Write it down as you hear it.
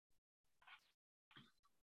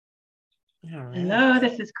All right. Hello,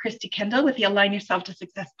 this is Christy Kendall with the Align Yourself to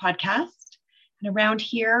Success podcast. And around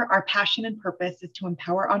here, our passion and purpose is to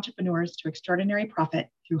empower entrepreneurs to extraordinary profit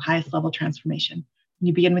through highest level transformation. When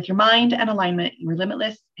you begin with your mind and alignment, you are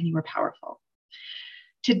limitless and you are powerful.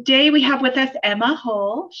 Today, we have with us Emma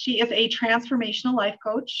Hull. She is a transformational life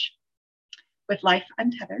coach with Life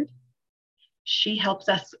Untethered. She helps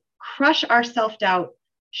us crush our self-doubt,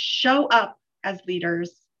 show up as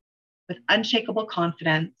leaders with unshakable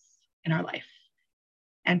confidence in our life.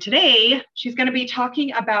 And today she's going to be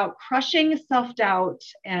talking about crushing self-doubt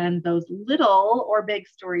and those little or big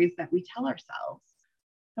stories that we tell ourselves.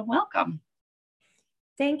 So welcome.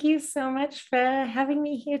 Thank you so much for having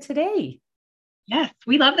me here today. Yes,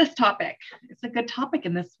 we love this topic. It's a good topic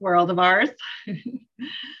in this world of ours.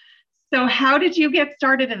 So how did you get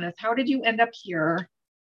started in this? How did you end up here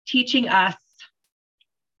teaching us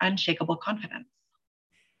unshakable confidence?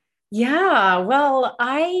 Yeah, well,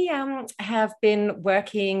 I have been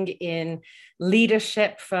working in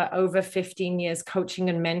leadership for over 15 years, coaching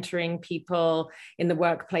and mentoring people in the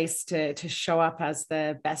workplace to show up as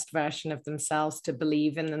the best version of themselves, to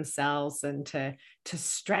believe in themselves and to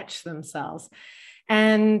stretch themselves.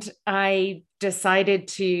 And I decided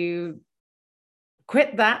to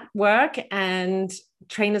quit that work and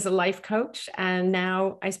train as a life coach. And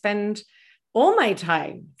now I spend all my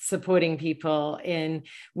time supporting people in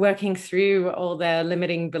working through all their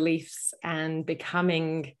limiting beliefs and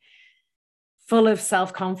becoming full of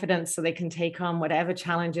self-confidence so they can take on whatever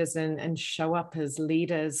challenges and show up as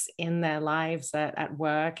leaders in their lives at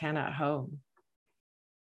work and at home.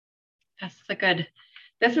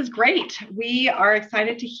 This is great. We are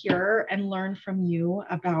excited to hear and learn from you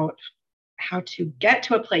about how to get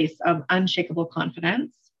to a place of unshakable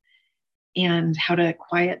confidence and how to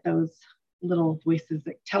quiet those little voices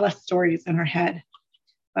that tell us stories in our head.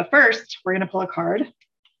 But first, we're going to pull a card.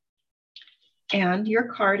 And your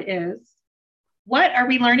card is, what are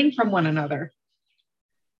we learning from one another?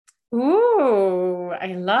 Ooh,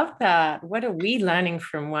 I love that. What are we learning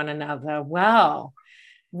from one another? Well,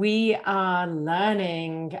 we are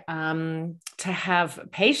learning to have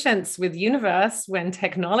patience with universe when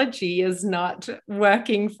technology is not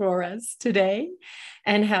working for us today,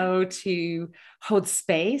 and how to hold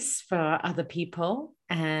space for other people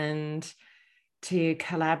and to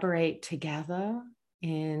collaborate together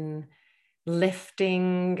in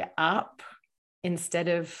lifting up instead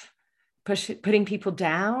of putting people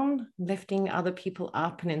down, lifting other people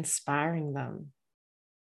up and inspiring them.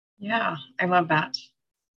 Yeah, I love that.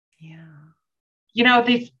 Yeah. You know,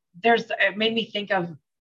 it made me think of,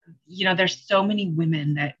 there's so many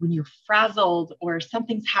women that when you're frazzled or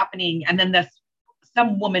something's happening and then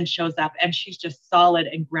some woman shows up and she's just solid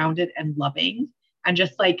and grounded and loving and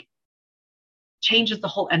just like changes the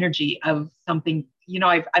whole energy of something.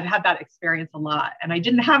 I've had that experience a lot, and I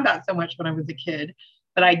didn't have that so much when I was a kid,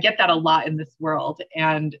 but I get that a lot in this world.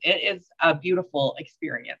 And it is a beautiful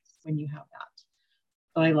experience when you have that.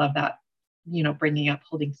 So I love that, bringing up,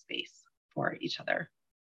 holding space for each other.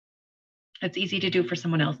 It's easy to do for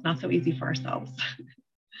someone else, not so easy for ourselves.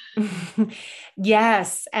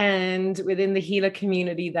 Yes. And within the healer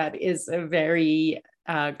community, that is a very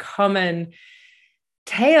common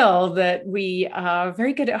tale, that we are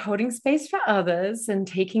very good at holding space for others and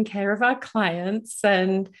taking care of our clients,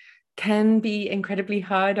 and can be incredibly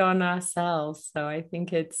hard on ourselves. So I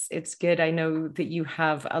think it's good. I know that you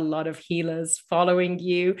have a lot of healers following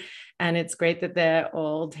you, and it's great that they're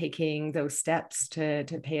all taking those steps to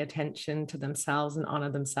pay attention to themselves and honor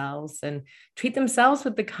themselves and treat themselves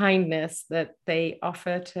with the kindness that they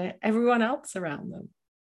offer to everyone else around them.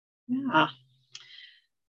 Yeah.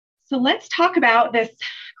 So let's talk about this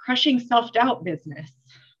crushing self-doubt business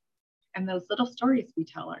and those little stories we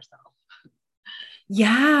tell ourselves.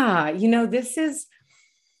 Yeah, this is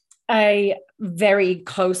a very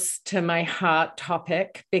close to my heart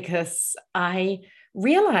topic, because I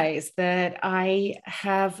realize that I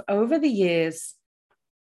have over the years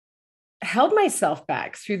held myself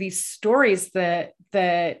back through these stories that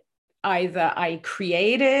either I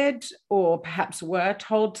created or perhaps were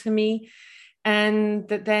told to me, and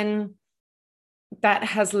that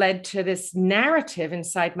has led to this narrative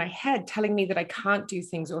inside my head telling me that I can't do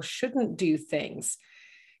things or shouldn't do things,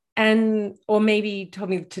 or maybe told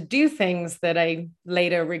me to do things that I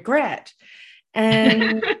later regret.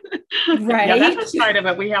 And right. Yeah, that's a side of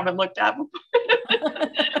it we haven't looked at before.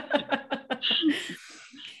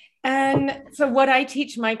 And so what I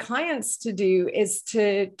teach my clients to do is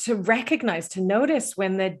to recognize, to notice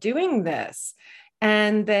when they're doing this,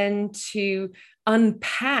 and then to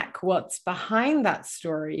unpack what's behind that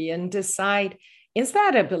story and decide, is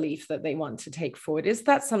that a belief that they want to take forward? Is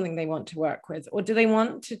that something they want to work with? Or do they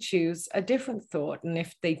want to choose a different thought? And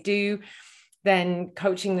if they do, then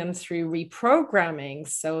coaching them through reprogramming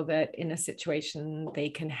so that in a situation they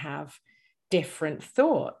can have different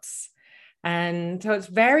thoughts. And so it's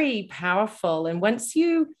very powerful. And once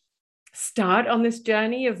you start on this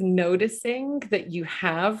journey of noticing that you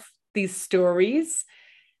have these stories,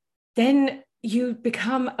 then you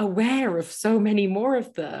become aware of so many more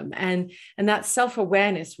of them. And that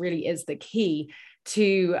self-awareness really is the key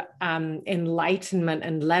to enlightenment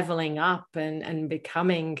and leveling up and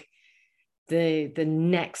becoming the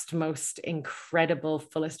next most incredible,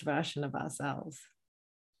 fullest version of ourselves.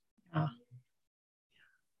 Oh.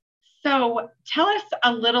 So tell us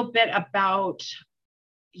a little bit about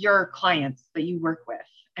your clients that you work with,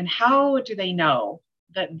 and how do they know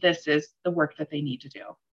that this is the work that they need to do?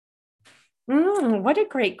 What a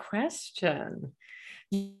great question.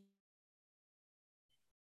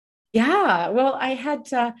 Yeah, well, I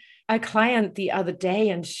had a client the other day,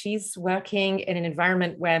 and she's working in an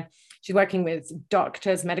environment where she's working with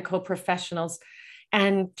doctors, medical professionals,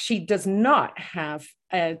 and she does not have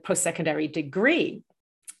a post-secondary degree.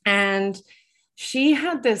 And she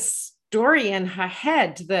had this story in her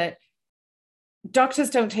head that doctors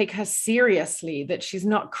don't take her seriously, that she's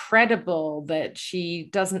not credible, that she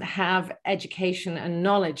doesn't have education and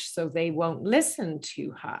knowledge, so they won't listen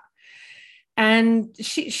to her. And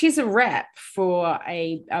she's a rep for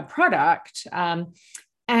a product.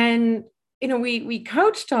 And, we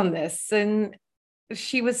coached on this, and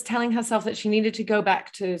she was telling herself that she needed to go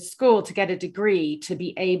back to school to get a degree to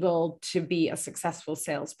be able to be a successful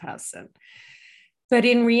salesperson. But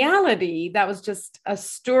in reality, that was just a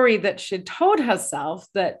story that she'd told herself,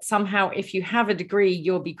 that somehow if you have a degree,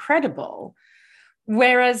 you'll be credible.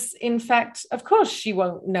 Whereas, in fact, of course, she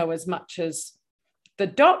won't know as much as the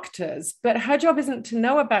doctors, but her job isn't to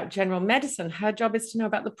know about general medicine. Her job is to know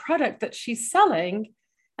about the product that she's selling.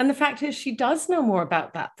 And the fact is, she does know more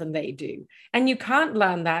about that than they do. And you can't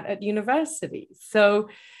learn that at university. So,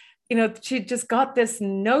 she just got this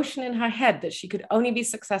notion in her head that she could only be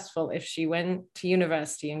successful if she went to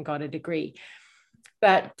university and got a degree.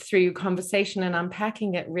 But through conversation and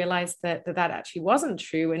unpacking it, realized that actually wasn't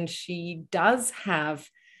true. And she does have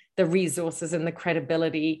the resources and the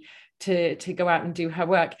credibility to go out and do her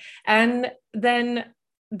work. And then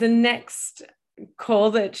the next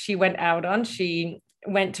call that she went out on, she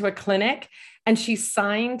went to a clinic and she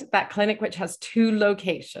signed that clinic, which has 2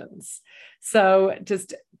 locations. So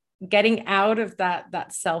just getting out of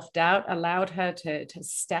that self-doubt allowed her to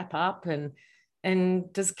step up and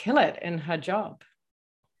just kill it in her job.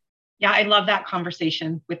 Yeah, I love that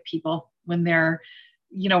conversation with people when they're,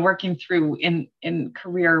 working through in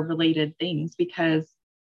career related things, because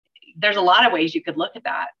there's a lot of ways you could look at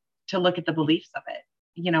that, to look at the beliefs of it.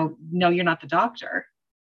 No, you're not the doctor,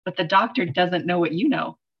 but the doctor doesn't know what you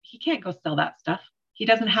know. He can't go sell that stuff. He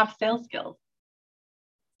doesn't have sales skills.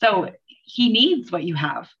 So he needs what you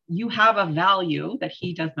have. You have a value that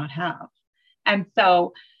he does not have. And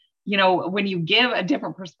so, when you give a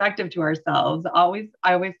different perspective to ourselves, I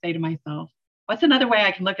always say to myself, what's another way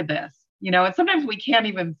I can look at this? And sometimes we can't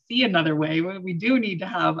even see another way. We do need to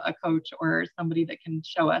have a coach or somebody that can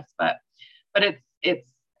show us, but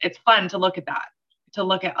it's fun to look at that, to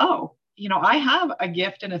look at, I have a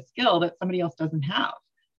gift and a skill that somebody else doesn't have.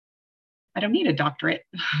 I don't need a doctorate.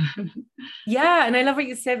 Yeah. And I love what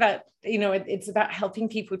you say about, it's about helping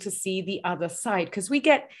people to see the other side, because we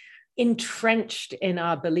get entrenched in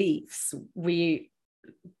our beliefs. We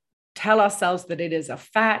tell ourselves that it is a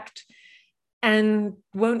fact and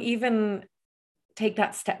won't even take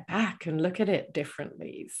that step back and look at it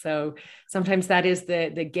differently. So sometimes that is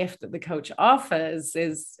the gift that the coach offers,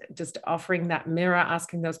 is just offering that mirror,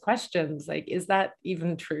 asking those questions. Like, is that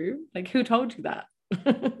even true? Like, who told you that?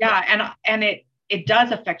 Yeah. And it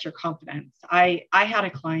does affect your confidence. I had a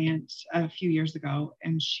client a few years ago,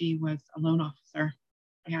 and she was a loan officer,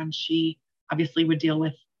 and she obviously would deal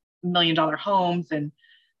with $1 million homes and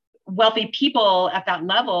wealthy people at that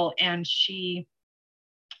level. And she,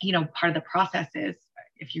 part of the process is,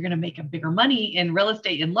 if you're going to make a bigger money in real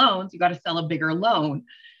estate and loans, you got to sell a bigger loan.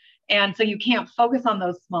 And so you can't focus on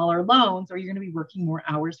those smaller loans, or you're going to be working more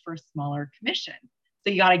hours for a smaller commission.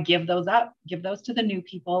 So you got to give those up, give those to the new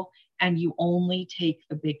people, and you only take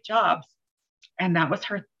the big jobs. And that was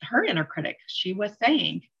her inner critic. She was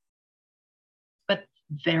saying, but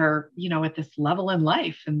they're, at this level in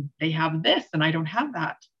life, and they have this, and I don't have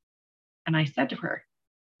that. And I said to her,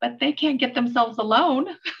 but they can't get themselves a loan.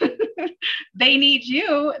 They need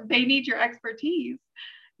you. They need your expertise.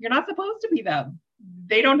 You're not supposed to be them.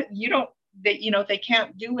 They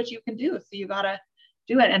can't do what you can do. So you gotta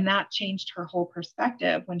do it. And that changed her whole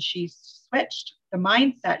perspective. When she switched the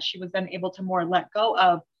mindset, she was then able to more let go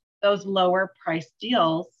of those lower price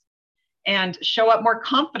deals and show up more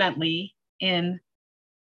confidently in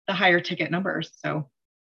the higher ticket numbers. So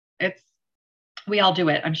we all do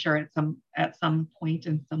it, I'm sure, at some point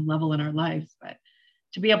and some level in our lives, but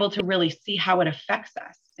to be able to really see how it affects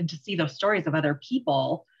us and to see those stories of other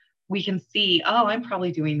people, we can see, oh, I'm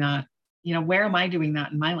probably doing that. Where am I doing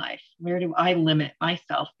that in my life? Where do I limit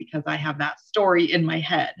myself because I have that story in my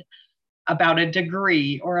head about a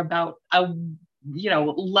degree or about a,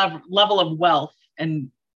 level of wealth, and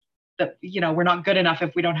that, we're not good enough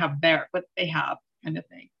if we don't have what they have, kind of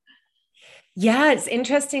thing. Yeah, it's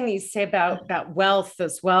interesting you say about wealth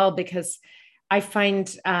as well, because I find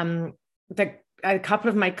that a couple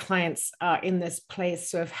of my clients are in this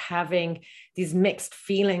place of having these mixed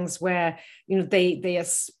feelings where, they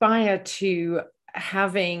aspire to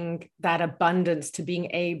having that abundance, to being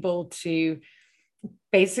able to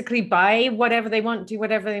basically buy whatever they want, do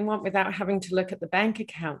whatever they want without having to look at the bank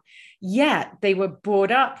account. Yet they were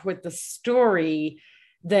brought up with the story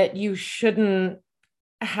that you shouldn't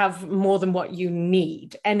have more than what you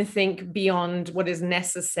need. Anything beyond what is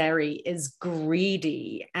necessary is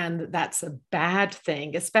greedy, and that's a bad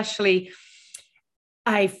thing. Especially,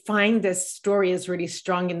 I find this story is really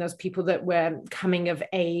strong in those people that were coming of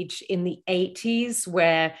age in the 80s,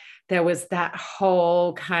 where there was that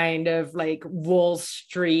whole kind of like Wall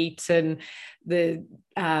Street and the,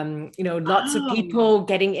 lots of people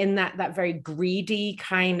getting in that very greedy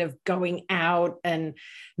kind of going out and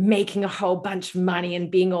making a whole bunch of money and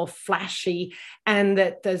being all flashy. And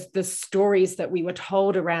that the stories that we were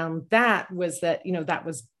told around that was that, that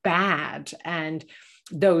was bad. And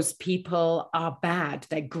those people are bad.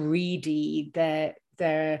 They're greedy.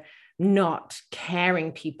 They're not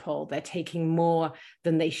caring people. They're taking more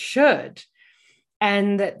than they should.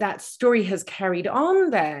 And that story has carried on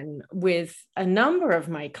then with a number of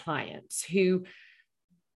my clients who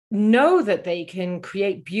know that they can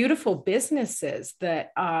create beautiful businesses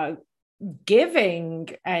that are giving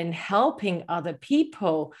and helping other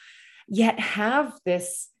people, yet have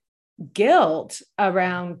this guilt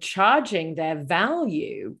around charging their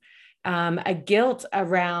value, a guilt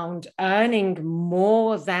around earning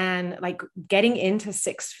more than, like, getting into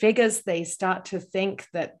six figures. They start to think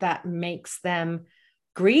that makes them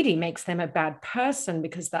greedy, makes them a bad person,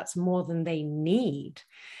 because that's more than they need.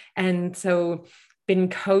 And so been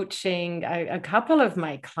coaching a couple of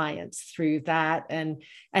my clients through that,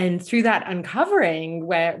 and through that uncovering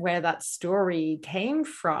where that story came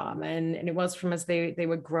from, and it was from as they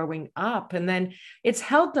were growing up, and then it's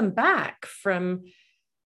held them back from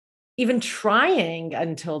even trying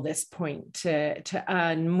until this point to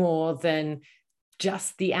earn more than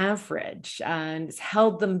just the average, and it's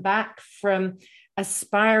held them back from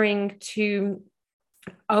aspiring to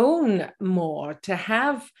own more, to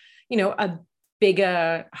have, a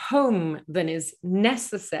bigger home than is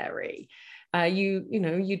necessary.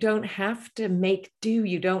 You don't have to make do,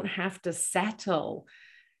 you don't have to settle,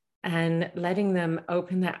 and letting them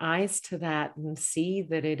open their eyes to that and see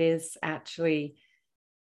that it is actually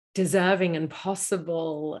deserving and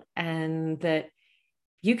possible, and that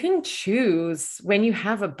you can choose. When you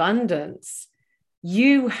have abundance,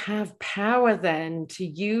 you have power then to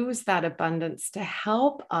use that abundance to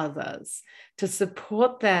help others, to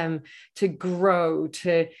support them, to grow,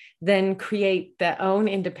 to then create their own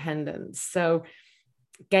independence. So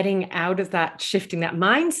getting out of that, shifting that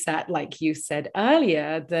mindset, like you said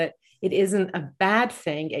earlier, that it isn't a bad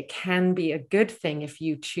thing. It can be a good thing if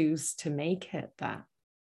you choose to make it that.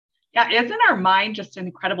 Yeah, isn't our mind just an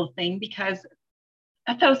incredible thing? Because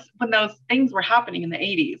when those things were happening in the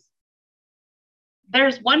 80s,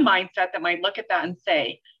 there's one mindset that might look at that and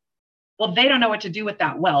say, well, they don't know what to do with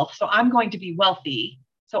that wealth, so I'm going to be wealthy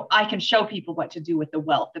so I can show people what to do with the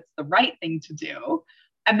wealth. It's the right thing to do.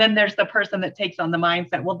 And then there's the person that takes on the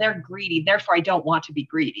mindset, well, they're greedy, therefore I don't want to be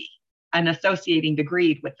greedy, and associating the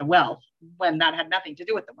greed with the wealth, when that had nothing to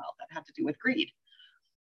do with the wealth, that had to do with greed.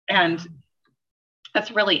 And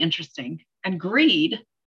that's really interesting. And the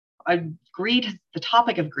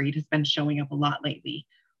topic of greed has been showing up a lot lately,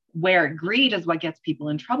 where greed is what gets people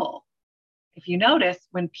in trouble. If you notice,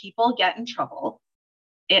 when people get in trouble,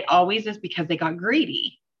 it always is because they got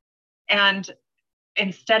greedy. And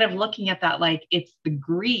instead of looking at that like it's the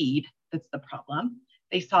greed that's the problem,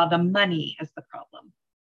 they saw the money as the problem.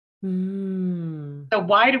 So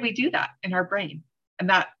why do we do that in our brain? And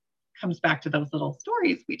that comes back to those little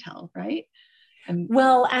stories we tell, right? And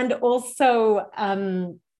also,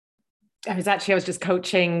 I was just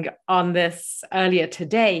coaching on this earlier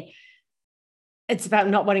today. It's about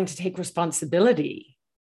not wanting to take responsibility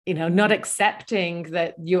not accepting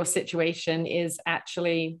that your situation is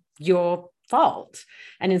actually your fault,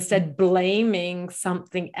 and instead blaming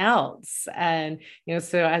something else. And,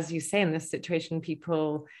 so as you say, in this situation,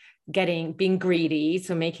 people being greedy,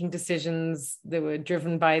 so making decisions that were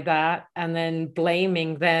driven by that, and then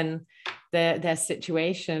blaming then their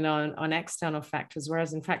situation on external factors,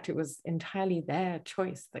 whereas in fact it was entirely their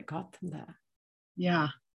choice that got them there.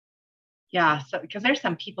 Yeah. So because there's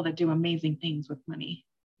some people that do amazing things with money,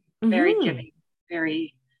 very giving,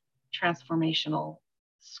 very transformational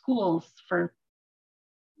schools for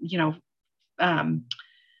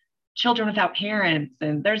children without parents.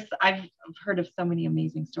 And I've heard of so many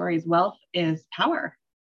amazing stories. Wealth is power.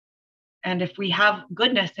 And if we have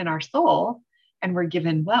goodness in our soul and we're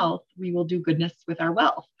given wealth, we will do goodness with our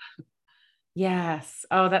wealth. Yes.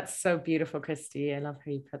 Oh, that's so beautiful, Christy. I love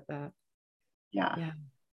how you put that. Yeah.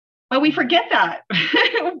 But we forget that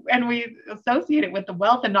and we associate it with the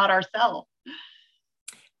wealth and not ourselves.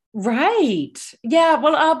 Right. Yeah.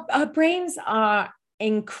 Well, our brains are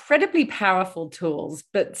incredibly powerful tools,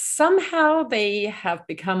 but somehow they have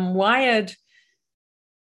become wired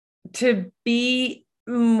to be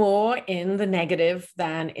more in the negative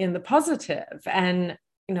than in the positive. And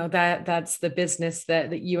that's the business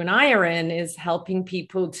that you and I are in, is helping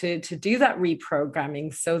people to do that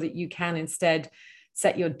reprogramming so that you can instead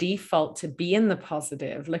set your default to be in the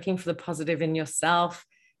positive, looking for the positive in yourself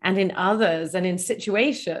and in others and in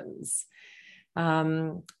situations.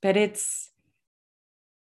 But it's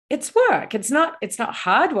work. It's not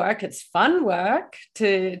hard work. It's fun work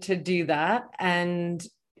to do that. And,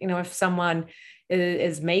 if someone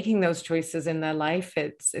is making those choices in their life,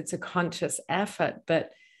 it's a conscious effort,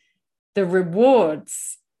 but the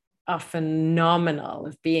rewards are phenomenal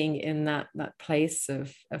of being in that place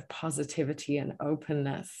of positivity and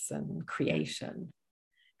openness and creation.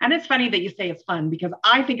 And it's funny that you say it's fun, because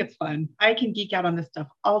I think it's fun. I can geek out on this stuff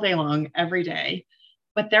all day long, every day.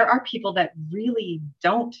 But there are people that really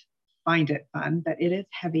don't find it fun, that it is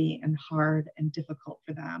heavy and hard and difficult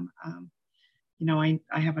for them.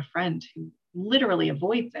 I have a friend who literally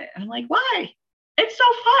avoids it. And I'm like, why? It's so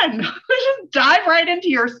fun. Just dive right into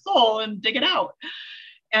your soul and dig it out.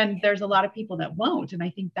 And there's a lot of people that won't. And I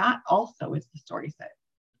think that also is the stories that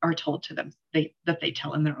are told to them, that they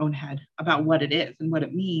tell in their own head about what it is and what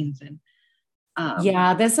it means. And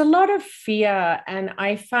there's a lot of fear. And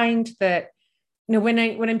I find that, when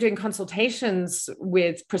I'm doing consultations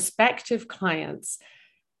with prospective clients,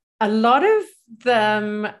 a lot of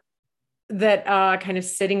them that are kind of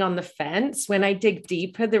sitting on the fence, when I dig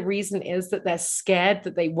deeper, the reason is that they're scared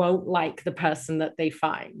that they won't like the person that they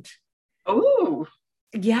find. Oh,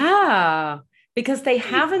 yeah, because they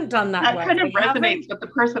haven't done that work. Kind of resonates with the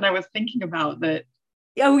person I was thinking about.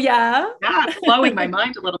 Oh, yeah. Yeah, it's blowing my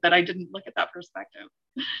mind a little bit. I didn't look at that perspective.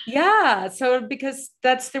 Yeah. So because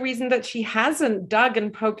that's the reason that she hasn't dug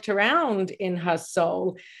and poked around in her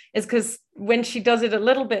soul, is because when she does it a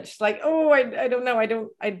little bit, she's like, oh, I don't know.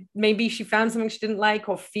 Maybe she found something she didn't like,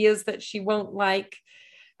 or fears that she won't like.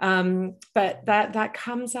 But that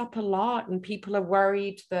comes up a lot, and people are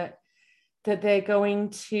worried that they're going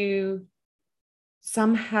to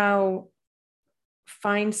somehow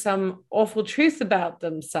find some awful truth about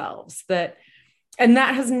themselves, and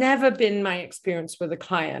that has never been my experience with a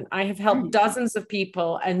client. I have helped dozens of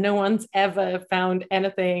people, and no one's ever found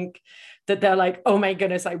anything that they're like, oh my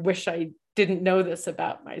goodness, I wish I didn't know this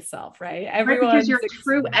about myself, right? Because your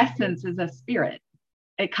true essence is a spirit.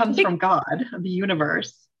 It comes from God, the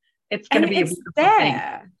universe. It's going to be a beautiful thing.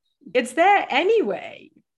 It's there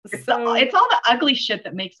anyway. It's all the ugly shit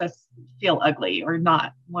that makes us feel ugly or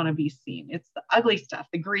not want to be seen. It's the ugly stuff,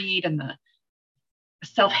 the greed and the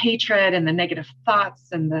self-hatred and the negative thoughts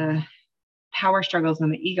and the power struggles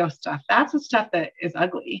and the ego stuff. That's the stuff that is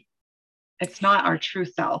ugly. It's not our true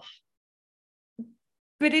self.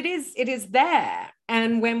 But it is there.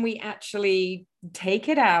 And when we actually take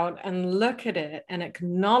it out and look at it and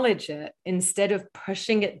acknowledge it, instead of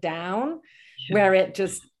pushing it down, where it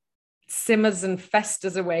just simmers and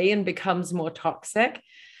festers away and becomes more toxic,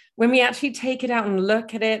 when we actually take it out and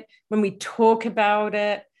look at it, when we talk about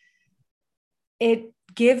it, it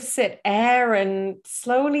gives it air, and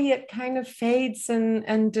slowly it kind of fades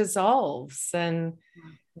and dissolves. And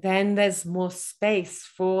then there's more space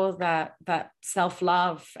for that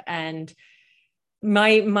self-love. And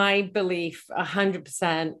my belief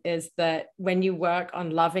 100% is that when you work on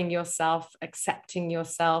loving yourself, accepting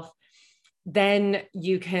yourself, then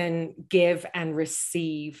you can give and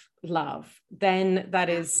receive love. Then that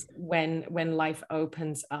is when life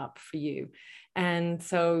opens up for you. And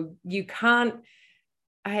so you can't,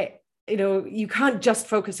 you can't just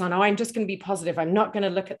focus on, oh, I'm just going to be positive. I'm not going to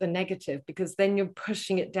look at the negative, because then you're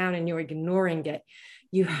pushing it down and you're ignoring it.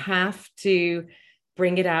 You have to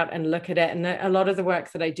bring it out and look at it. And a lot of the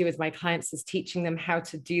work that I do with my clients is teaching them how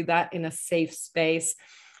to do that in a safe space,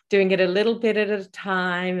 doing it a little bit at a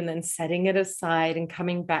time, and then setting it aside and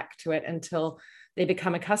coming back to it until they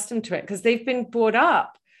become accustomed to it, because they've been brought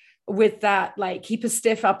up with that, like, keep a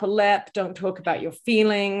stiff upper lip, don't talk about your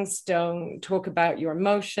feelings, don't talk about your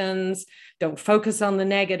emotions, don't focus on the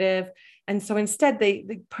negative. And so instead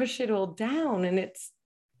they push it all down, and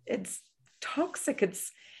it's toxic.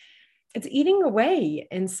 It's eating away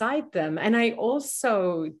inside them. And I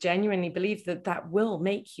also genuinely believe that will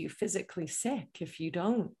make you physically sick if you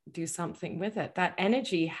don't do something with it. That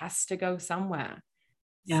energy has to go somewhere.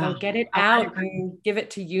 Yeah. So get it out and give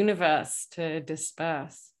it to universe to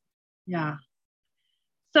disperse. Yeah.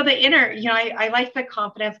 So the inner, I like the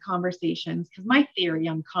confidence conversations, because my theory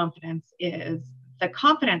on confidence is the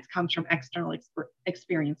confidence comes from external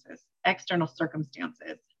experiences, external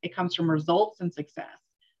circumstances. It comes from results and success.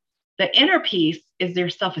 The inner piece is their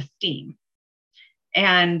self-esteem.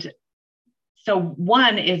 And so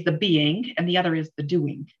one is the being and the other is the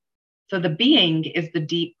doing. So the being is the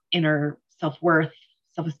deep inner self-worth,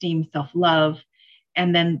 self-esteem, self-love.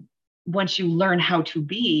 And then once you learn how to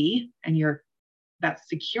be and that's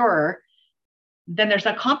secure, then there's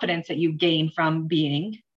a confidence that you gain from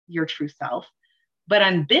being your true self. But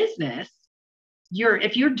on business,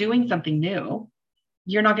 if you're doing something new,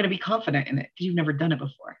 you're not going to be confident in it because you've never done it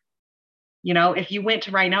before. If you went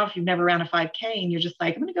to right now, if you've never ran a 5K and you're just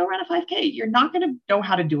like, I'm going to go run a 5K, you're not going to know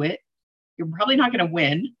how to do it. You're probably not going to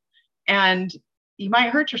win, and you might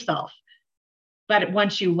hurt yourself. But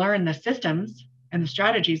once you learn the systems and the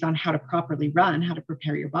strategies on how to properly run, how to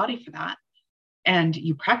prepare your body for that, and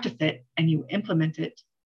you practice it and you implement it,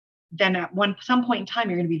 then at some point in time,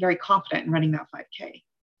 you're going to be very confident in running that 5K,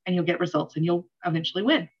 and you'll get results and you'll eventually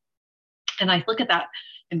win. And I look at that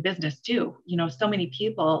in business too. So many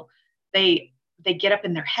people, they get up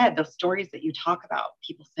in their head, those stories that you talk about,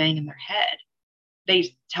 people saying in their head,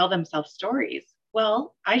 they tell themselves stories.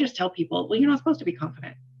 Well, I just tell people, well, you're not supposed to be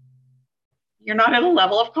confident. You're not at a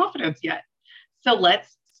level of confidence yet. So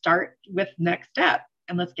let's start with next step,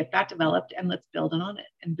 and let's get that developed, and let's build on it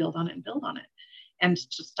and build on it and build on it. And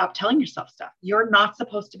just stop telling yourself stuff. You're not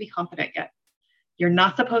supposed to be confident yet. You're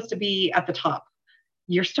not supposed to be at the top.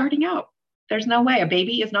 You're starting out. There's no way. A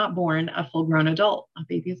baby is not born a full-grown adult. A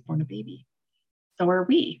baby is born a baby. So are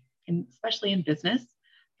we, and especially in business.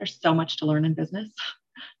 There's so much to learn in business.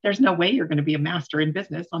 There's no way you're going to be a master in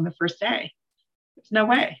business on the first day. There's no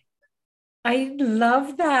way. I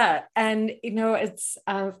love that. And, it's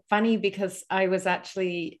funny because I was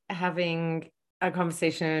actually having a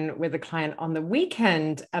conversation with a client on the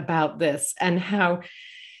weekend about this, and how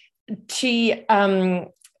she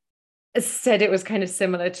said it was kind of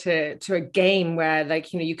similar to a game where,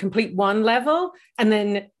 like, you complete one level and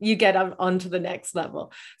then you get on to the next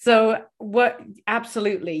level. So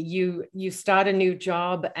absolutely, you start a new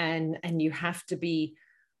job and you have to be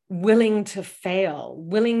willing to fail,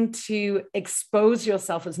 willing to expose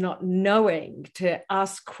yourself as not knowing, to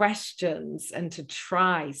ask questions and to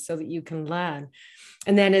try so that you can learn.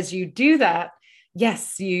 And then as you do that,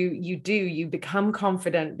 yes, you become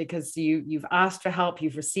confident because you've asked for help,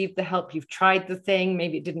 you've received the help, you've tried the thing,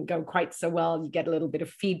 maybe it didn't go quite so well, you get a little bit of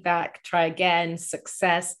feedback, try again,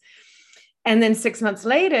 success. And then 6 months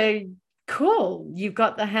later, cool, you've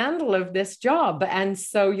got the handle of this job. And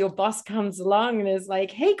so your boss comes along and is like,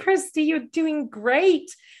 hey, Christy, you're doing great.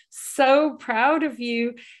 So proud of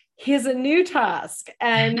you. Here's a new task.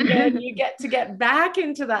 And then you get back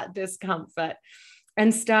into that discomfort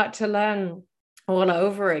and start to learn all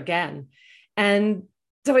over again. And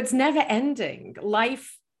so it's never ending.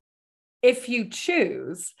 Life, if you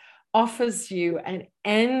choose, offers you an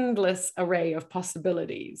endless array of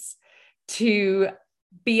possibilities to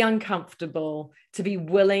be uncomfortable, to be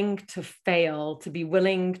willing to fail, to be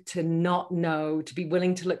willing to not know, to be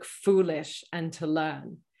willing to look foolish and to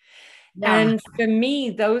learn. Yeah. And for me,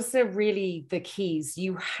 those are really the keys.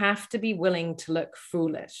 You have to be willing to look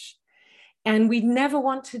foolish. And we never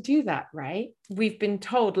want to do that, right? We've been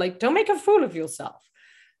told, like, don't make a fool of yourself.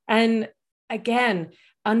 And again,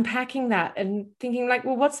 unpacking that and thinking, like,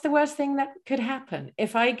 well, what's the worst thing that could happen?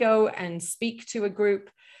 If I go and speak to a group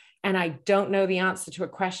and I don't know the answer to a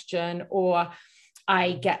question, or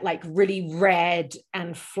I get like really red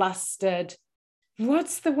and flustered,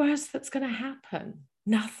 what's the worst that's going to happen?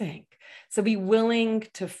 Nothing. So be willing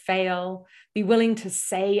to fail, be willing to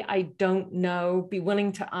say, I don't know, be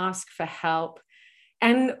willing to ask for help,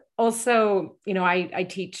 And also, I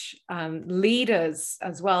teach leaders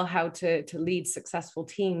as well how to lead successful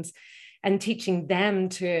teams, and teaching them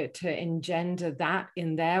to engender that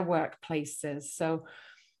in their workplaces. So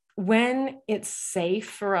when it's safe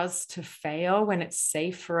for us to fail, when it's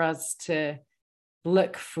safe for us to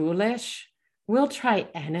look foolish, we'll try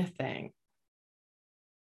anything.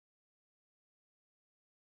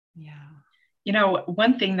 Yeah.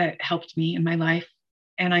 One thing that helped me in my life,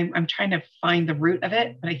 and I'm trying to find the root of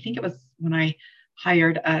it, but I think it was when I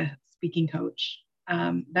hired a speaking coach.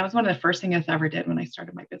 That was one of the first things I ever did when I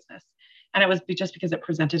started my business. And it was just because it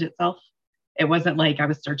presented itself. It wasn't like I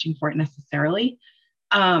was searching for it necessarily.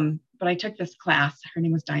 But I took this class. Her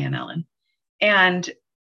name was Diane Allen. And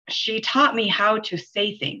she taught me how to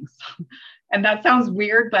say things. And that sounds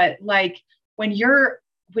weird, but like when you're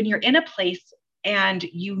in a place and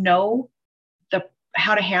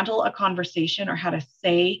how to handle a conversation, or how to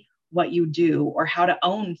say what you do, or how to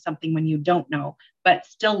own something when you don't know, but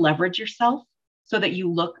still leverage yourself so that you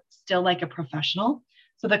look still like a professional.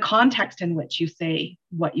 So the context in which you say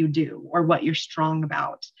what you do or what you're strong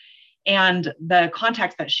about. And the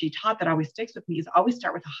context that she taught that always sticks with me is always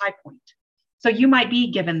start with a high point. So you might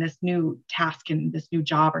be given this new task and this new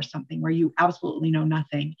job or something where you absolutely know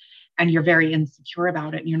nothing and you're very insecure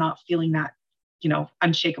about it and you're not feeling that,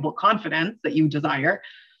 unshakable confidence that you desire.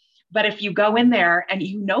 But if you go in there and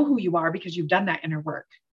you know who you are because you've done that inner work,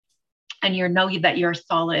 and you know that you're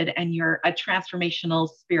solid and you're a transformational,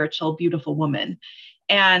 spiritual, beautiful woman,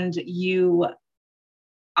 and you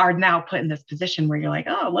are now put in this position where you're like,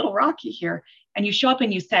 oh, a little rocky here. And you show up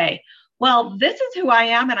and you say, well, this is who I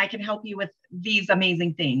am and I can help you with these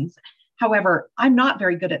amazing things. However, I'm not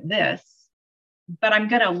very good at this, but I'm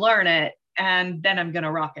going to learn it and then I'm going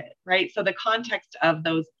to rock it, right? So the context of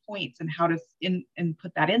those points and how to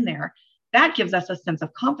put that in there, that gives us a sense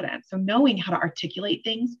of confidence. So knowing how to articulate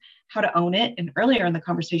things, how to own it. And earlier in the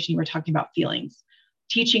conversation, you were talking about feelings,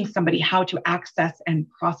 teaching somebody how to access and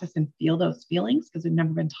process and feel those feelings because they've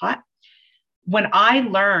never been taught. When I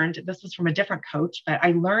learned, this was from a different coach, but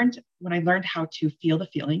when I learned how to feel the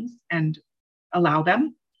feelings and allow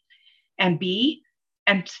them and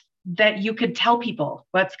that you could tell people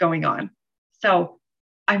what's going on. So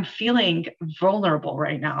I'm feeling vulnerable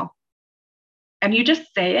right now. And you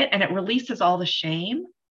just say it and it releases all the shame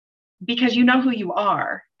because you know who you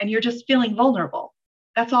are and you're just feeling vulnerable.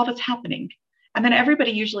 That's all that's happening. And then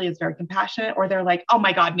everybody usually is very compassionate, or they're like, oh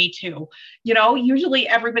my God, me too. Usually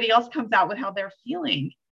everybody else comes out with how they're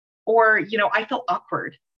feeling. Or, I feel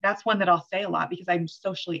awkward. That's one that I'll say a lot because I'm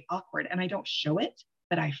socially awkward and I don't show it,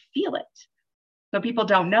 but I feel it. So people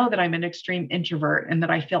don't know that I'm an extreme introvert and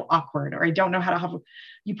that I feel awkward, or I don't know how to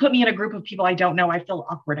you put me in a group of people I don't know, I feel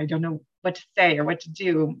awkward. I don't know what to say or what to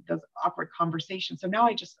do, those awkward conversations. So now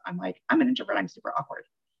I'm like, I'm an introvert. I'm super awkward.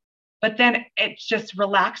 But then it just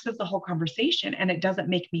relaxes the whole conversation and it doesn't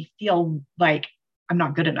make me feel like I'm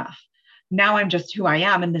not good enough. Now I'm just who I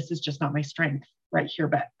am. And this is just not my strength right here,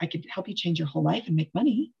 but I could help you change your whole life and make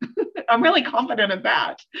money. I'm really confident in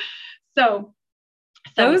that. So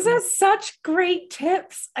those are such great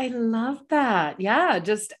tips. I love that. Yeah.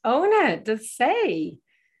 Just own it. Just say.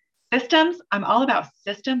 Systems. I'm all about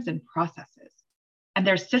systems and processes. And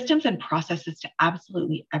there's systems and processes to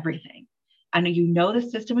absolutely everything. And you know the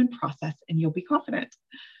system and process and you'll be confident.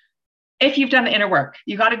 If you've done the inner work,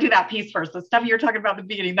 you got to do that piece first. The stuff you're talking about at the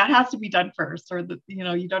beginning, that has to be done first, or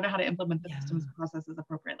you don't know how to implement the systems and processes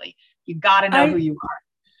appropriately. You got to know who you are.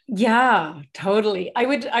 Yeah, totally. I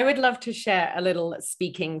would love to share a little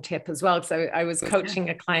speaking tip as well. So I was coaching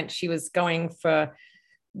a client. She was going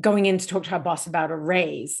in to talk to her boss about a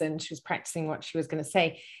raise, and she was practicing what she was going to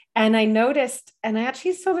say. And I noticed, and I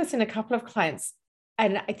actually saw this in a couple of clients,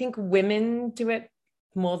 and I think women do it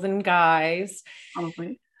more than guys.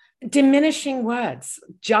 Probably. Diminishing words,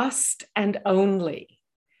 just and only.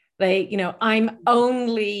 Like, I'm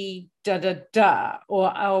only da da da,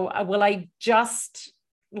 or oh, well, I just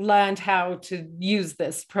learned how to use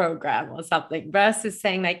this program or something, versus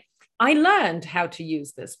saying like, I learned how to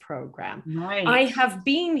use this program. Right. I have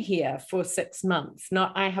been here for 6 months,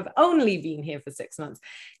 not I have only been here for 6 months.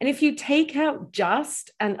 And if you take out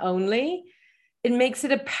just and only, it makes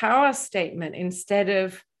it a power statement instead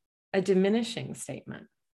of a diminishing statement.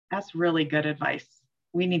 That's really good advice.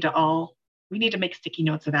 We need to make sticky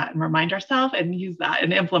notes of that and remind ourselves and use that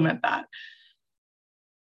and implement that.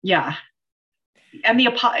 Yeah. And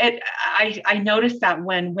I noticed that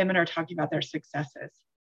when women are talking about their successes,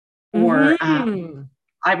 or I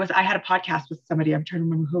had a podcast with somebody, I'm trying to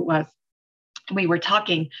remember who it was. We were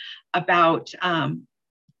talking about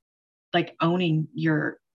like owning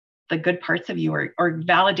the good parts of you, or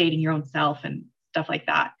validating your own self and stuff like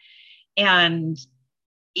that. And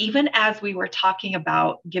even as we were talking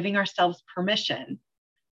about giving ourselves permission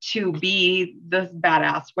to be this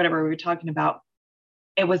badass, whatever we were talking about,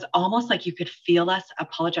 it was almost like you could feel us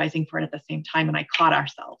apologizing for it at the same time. And I caught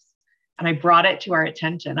ourselves and I brought it to our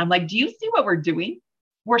attention. I'm like, do you see what we're doing?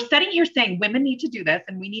 We're sitting here saying women need to do this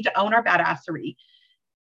and we need to own our badassery.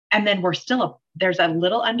 And then there's a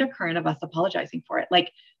little undercurrent of us apologizing for it.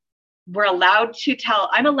 Like I'm allowed to tell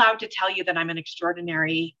you that I'm an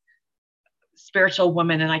extraordinary spiritual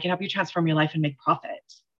woman and I can help you transform your life and make profit.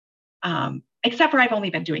 Except for I've only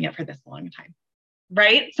been doing it for this long time.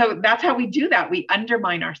 Right. So that's how we do that. We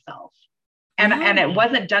undermine ourselves. And it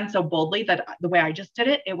wasn't done so boldly that the way I just did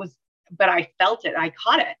it, but I felt it, I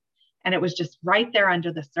caught it. And it was just right there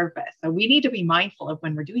under the surface. So we need to be mindful of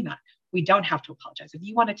when we're doing that. We don't have to apologize. If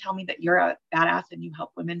you want to tell me that you're a badass and you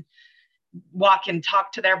help women walk and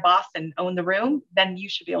talk to their boss and own the room, then you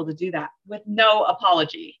should be able to do that with no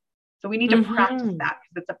apology. So we need to practice that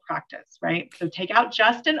because it's a practice, right? So take out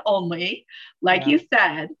just and only, like you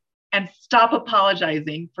said, and stop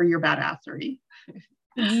apologizing for your badassery.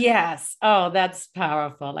 Yes. Oh, that's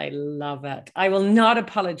powerful. I love it. I will not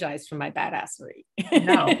apologize for my badassery.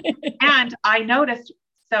 No. And I noticed,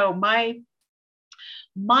 so my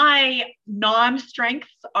non-strengths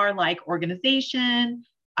are like organization.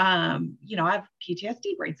 I have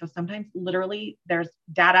PTSD brain. So sometimes literally there's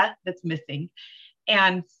data that's missing.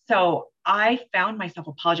 And so I found myself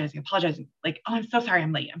apologizing, like, oh, I'm so sorry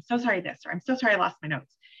I'm late. I'm so sorry this, or I'm so sorry I lost my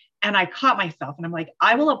notes. And I caught myself and I'm like,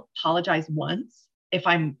 I will apologize once if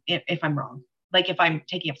I'm wrong, like if I'm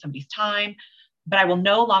taking up somebody's time, but I will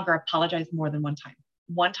no longer apologize more than one time.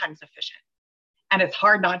 One time is sufficient. And it's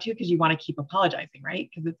hard not to because you want to keep apologizing, right?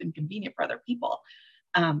 Because it's inconvenient for other people.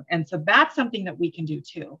 And so that's something that we can do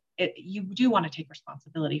too. You do want to take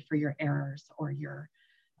responsibility for your errors or your,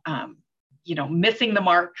 missing the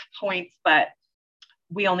mark points, but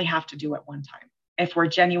we only have to do it one time. If we're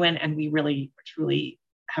genuine and we really, truly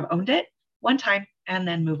have owned it one time and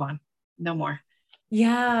then move on, no more.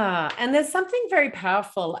 Yeah. And there's something very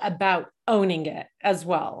powerful about owning it as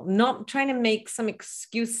well, not trying to make some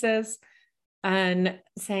excuses and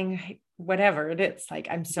saying, hey, whatever it is, like,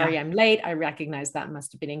 I'm sorry, I'm late. I recognize that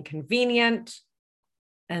must have been inconvenient.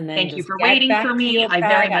 And then thank you for waiting for me. I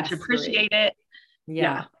very much appreciate it.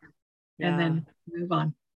 Yeah. And then move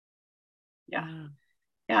on. Yeah.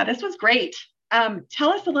 This was great. Tell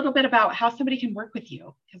us a little bit about how somebody can work with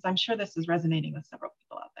you, because I'm sure this is resonating with several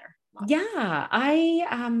people out there. Yeah,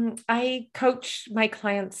 I coach my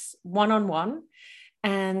clients one-on-one.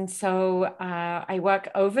 And so I work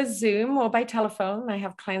over Zoom or by telephone. I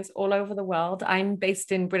have clients all over the world. I'm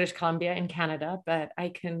based in British Columbia in Canada, but I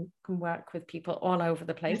can work with people all over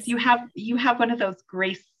the place. Yes, you have one of those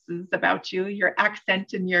graces about you, your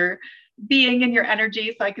accent and your being and your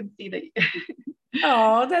energy. So I can see that.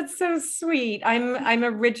 Oh, that's so sweet. I'm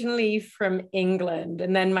originally from England,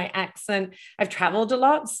 and then my accent, I've traveled a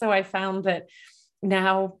lot. So I found that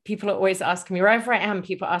now people are always asking me, wherever I am,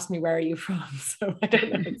 people ask me, where are you from? So I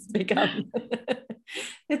don't know, it's become,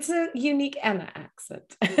 it's a unique Anna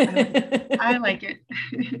accent. I like it.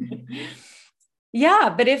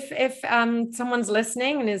 Yeah, but if someone's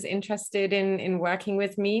listening and is interested in working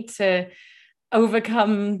with me to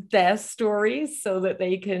overcome their stories so that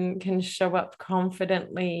they can show up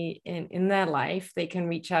confidently in their life, they can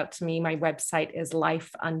reach out to me. My website is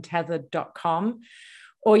lifeuntethered.com,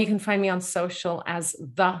 or you can find me on social as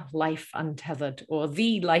The Life Untethered or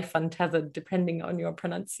The Life Untethered, depending on your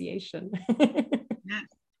pronunciation. Yes.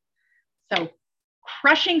 So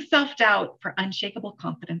crushing self-doubt for unshakable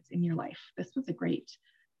confidence in your life. This was a great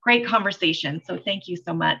conversation. So thank you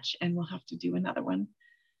so much. And we'll have to do another one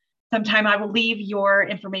sometime. I will leave your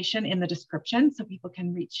information in the description so people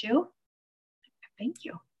can reach you. Thank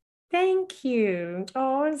you. Thank you.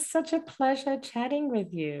 Oh, it's such a pleasure chatting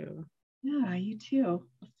with you. Yeah, you too.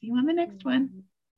 We'll see you on the next one.